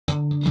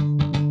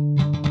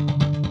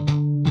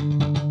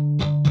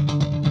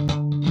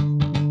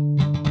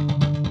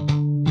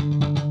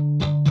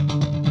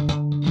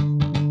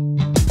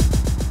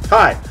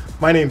Hi,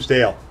 my name's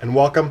Dale and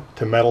welcome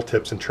to Metal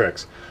Tips and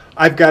Tricks.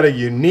 I've got a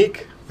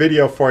unique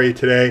video for you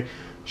today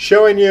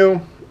showing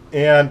you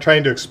and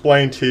trying to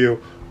explain to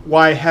you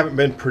why I haven't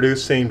been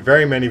producing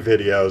very many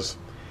videos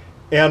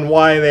and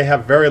why they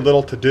have very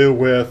little to do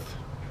with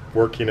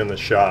working in the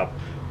shop.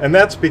 And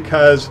that's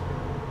because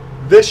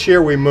this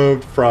year we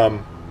moved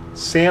from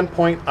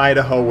Sandpoint,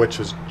 Idaho, which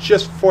is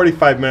just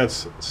 45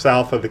 minutes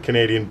south of the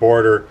Canadian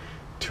border,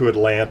 to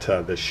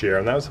Atlanta this year,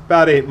 and that was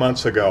about 8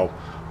 months ago.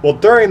 Well,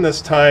 during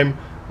this time,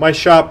 my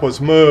shop was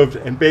moved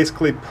and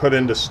basically put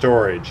into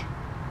storage.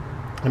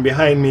 And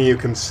behind me you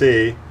can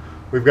see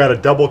we've got a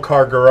double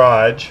car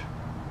garage,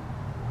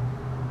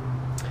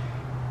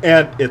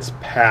 and it's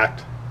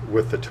packed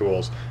with the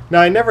tools. Now,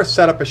 I never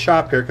set up a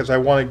shop here because I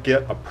want to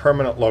get a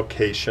permanent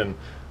location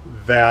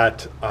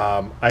that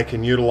I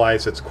can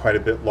utilize. It's quite a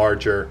bit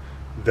larger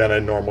than a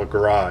normal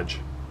garage.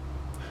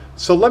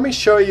 So let me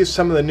show you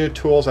some of the new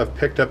tools I've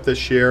picked up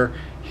this year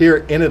here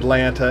in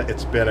Atlanta.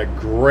 It's been a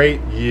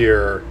great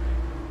year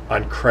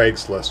on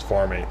Craigslist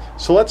for me.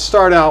 So let's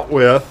start out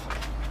with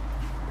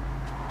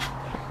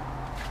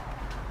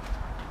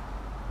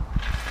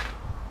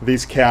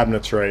these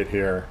cabinets right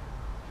here.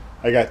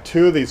 I got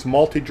two of these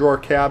multi-drawer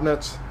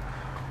cabinets,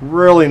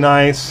 really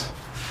nice,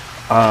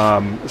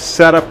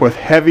 set up with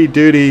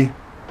heavy-duty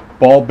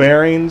ball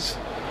bearings.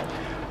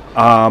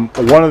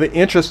 One of the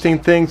interesting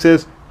things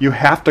is you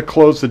have to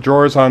close the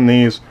drawers on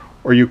these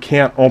or you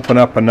can't open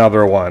up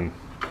another one.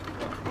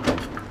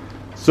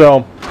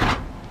 So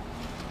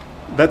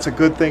that's a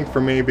good thing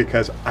for me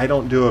because I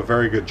don't do a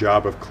very good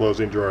job of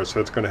closing drawers, so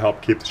it's going to help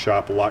keep the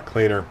shop a lot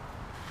cleaner.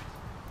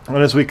 And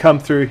as we come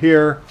through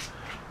here,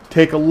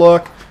 take a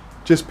look.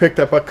 Just picked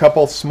up a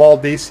couple small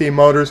DC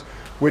motors,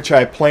 which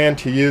I plan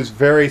to use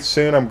very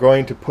soon. I'm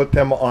going to put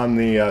them on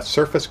the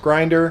surface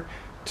grinder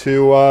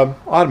to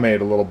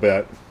automate a little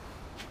bit.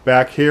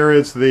 Back here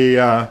is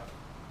the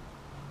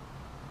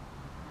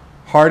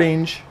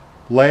Hardinge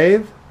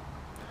lathe.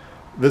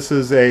 This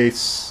is a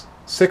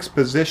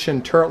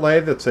 6-position turret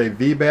lathe. It's a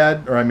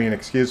V-bed, or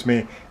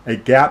a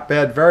gap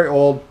bed. Very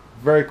old,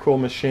 very cool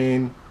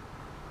machine.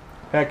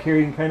 Back here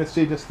you can kind of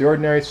see just the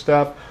ordinary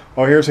stuff.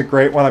 Oh, here's a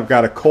great one. I've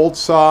got a cold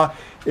saw.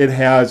 It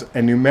has a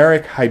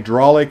numeric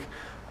hydraulic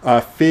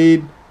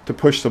feed to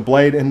push the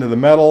blade into the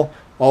metal.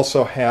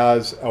 Also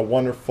has a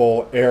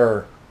wonderful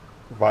air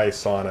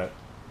vise on it.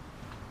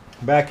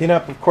 Backing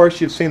up, of course,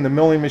 you've seen the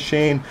milling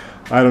machine.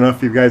 I don't know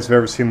if you guys have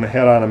ever seen the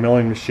head on a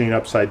milling machine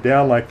upside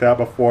down like that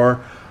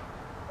before.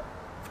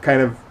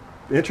 Kind of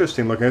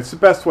interesting looking. It's the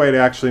best way to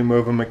actually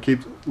move them.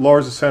 It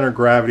lowers the center of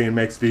gravity and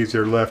makes it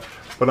easier to lift.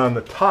 But on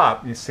the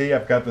top, you see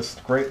I've got this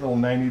great little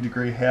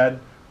 90-degree head.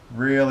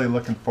 Really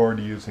looking forward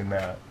to using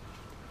that.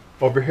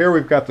 Over here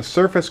we've got the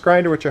surface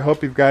grinder, which I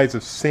hope you guys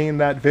have seen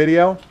that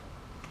video.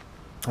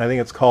 I think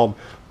it's called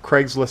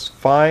Craigslist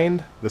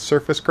Find the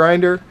Surface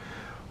Grinder.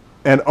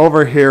 And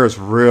over here is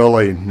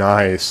really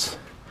nice.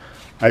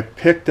 I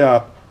picked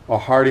up a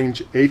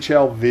Hardinge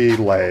HLV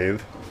lathe.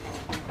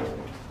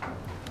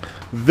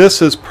 This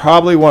is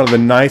probably one of the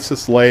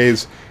nicest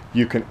lathes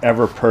you can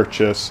ever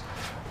purchase.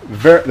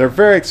 They're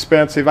very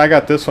expensive. I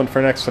got this one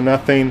for next to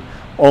nothing,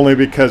 only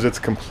because it's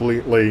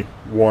completely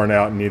worn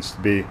out and needs to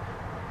be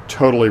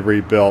totally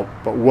rebuilt,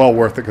 but well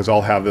worth it because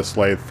I'll have this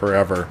lathe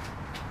forever.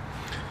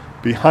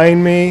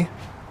 Behind me,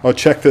 oh,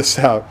 check this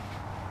out.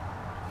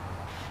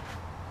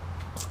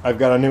 I've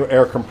got a new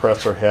air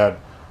compressor head.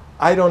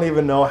 I don't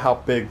even know how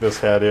big this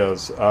head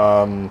is.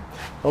 Well,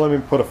 let me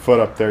put a foot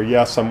up there.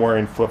 Yes, I'm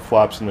wearing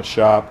flip-flops in the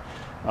shop.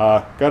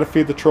 Got to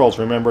feed the trolls,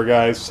 remember,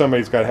 guys.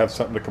 Somebody's got to have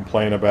something to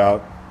complain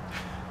about.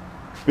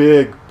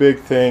 Big, big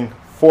thing.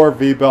 4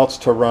 V-belts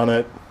to run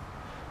it.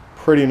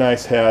 Pretty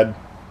nice head.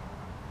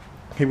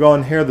 Keep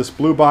going here. This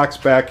blue box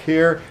back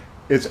here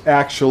is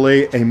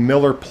actually a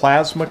Miller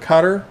plasma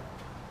cutter.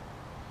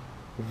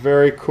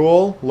 Very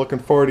cool. Looking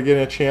forward to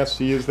getting a chance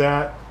to use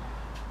that.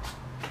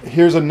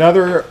 Here's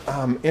another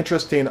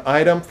interesting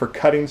item for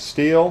cutting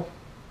steel.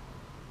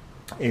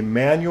 A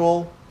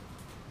manual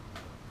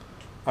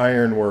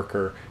iron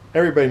worker.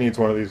 Everybody needs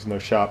one of these in their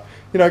shop.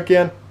 You know,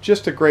 again,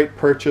 just a great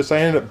purchase. I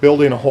ended up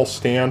building a whole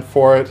stand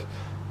for it.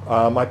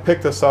 I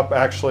picked this up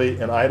actually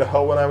in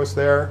Idaho when I was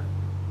there.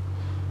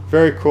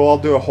 Very cool. I'll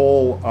do a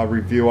whole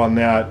review on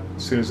that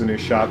as soon as the new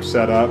shop's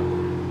set up.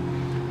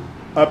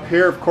 Up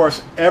here, of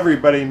course,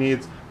 everybody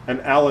needs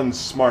an Allen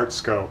Smart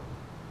Scope,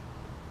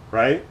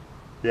 right?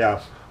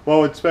 Yeah.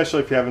 Well,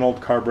 especially if you have an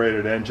old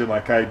carbureted engine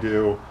like I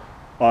do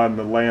on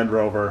the Land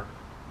Rover.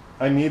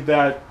 I need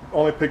that.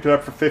 Only picked it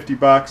up for 50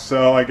 bucks,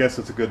 so I guess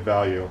it's a good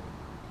value.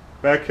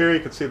 Back here you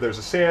can see there's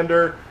a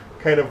sander,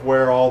 kind of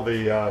where all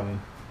the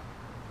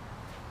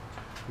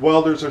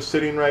welders are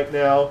sitting right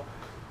now.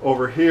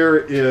 Over here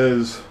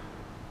is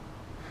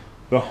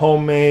the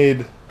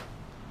homemade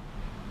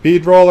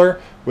bead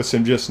roller with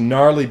some just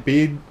gnarly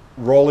bead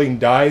rolling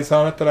dies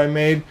on it that I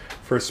made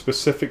for a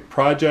specific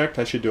project.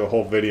 I should do a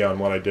whole video on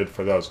what I did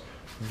for those.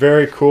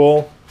 Very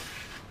cool.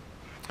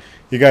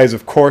 You guys,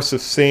 of course,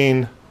 have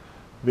seen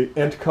the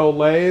Intco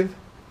lathe.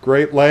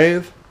 Great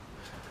lathe.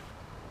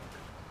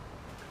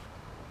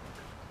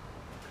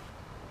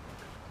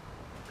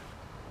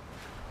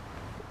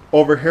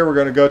 over here we're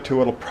going to go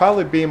to, it'll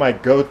probably be my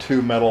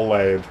go-to metal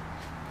lathe.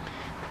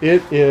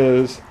 It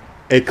is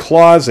a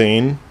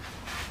Clausing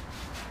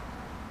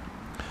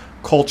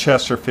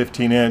Colchester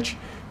 15-inch,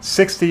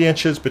 60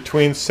 inches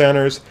between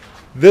centers.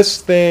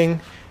 This thing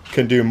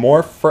can do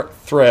more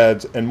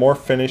threads and more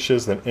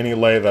finishes than any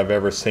lathe I've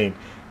ever seen.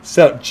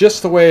 Set up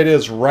just the way it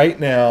is right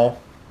now,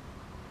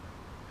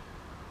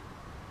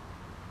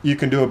 you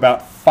can do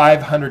about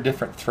 500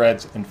 different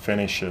threads and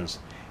finishes.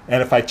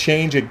 And if I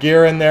change a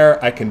gear in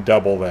there, I can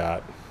double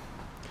that.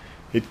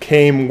 It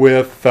came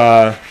with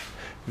the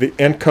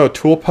Enco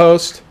tool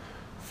post,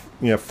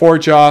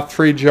 4-jaw,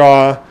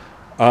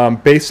 3-jaw,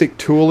 basic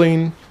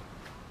tooling.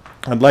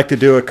 I'd like to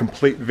do a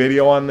complete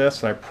video on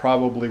this, and I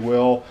probably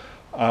will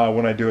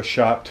when I do a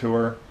shop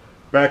tour.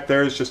 Back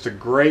there is just a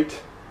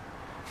great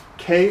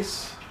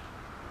case.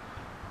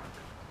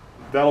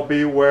 That'll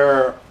be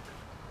where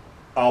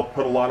I'll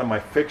put a lot of my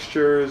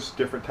fixtures,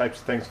 different types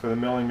of things for the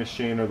milling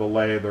machine or the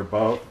lathe or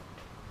both.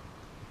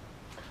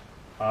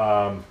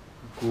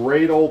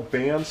 Great old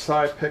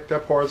bandsaw I picked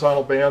up,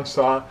 horizontal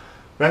bandsaw.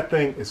 That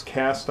thing is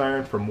cast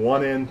iron from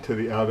one end to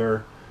the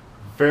other.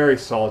 Very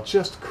solid,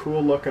 just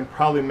cool looking,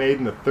 probably made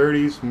in the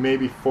 30s,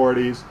 maybe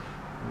 40s.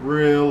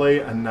 Really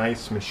a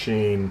nice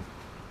machine.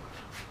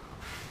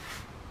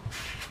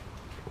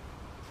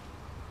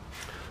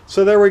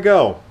 So there we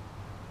go.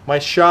 My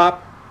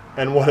shop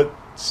and what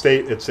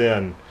state it's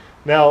in.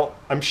 Now,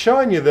 I'm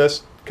showing you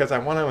this because I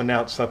want to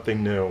announce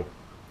something new.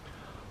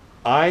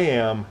 I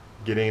am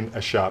getting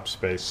a shop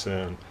space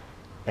soon,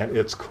 and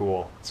it's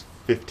cool. It's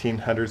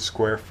 1,500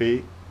 square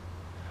feet,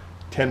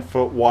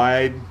 10-foot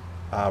wide,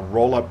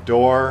 roll-up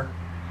door,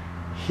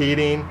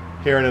 heating.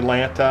 Here in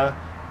Atlanta,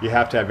 you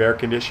have to have air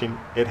conditioning.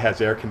 It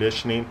has air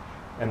conditioning,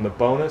 and the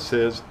bonus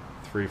is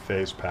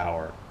 3-phase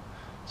power.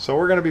 So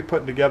we're going to be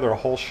putting together a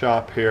whole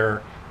shop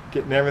here,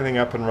 getting everything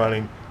up and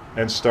running,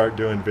 and start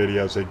doing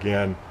videos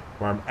again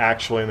where I'm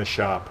actually in the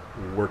shop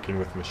working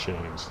with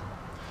machines.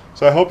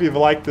 So I hope you've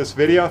liked this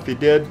video. If you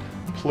did,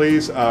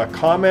 please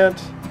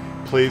comment,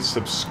 please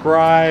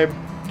subscribe,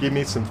 give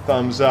me some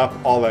thumbs up,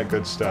 all that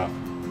good stuff.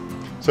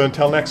 So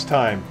until next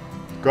time,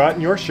 go out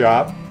in your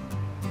shop,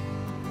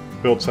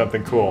 build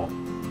something cool.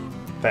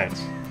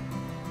 Thanks.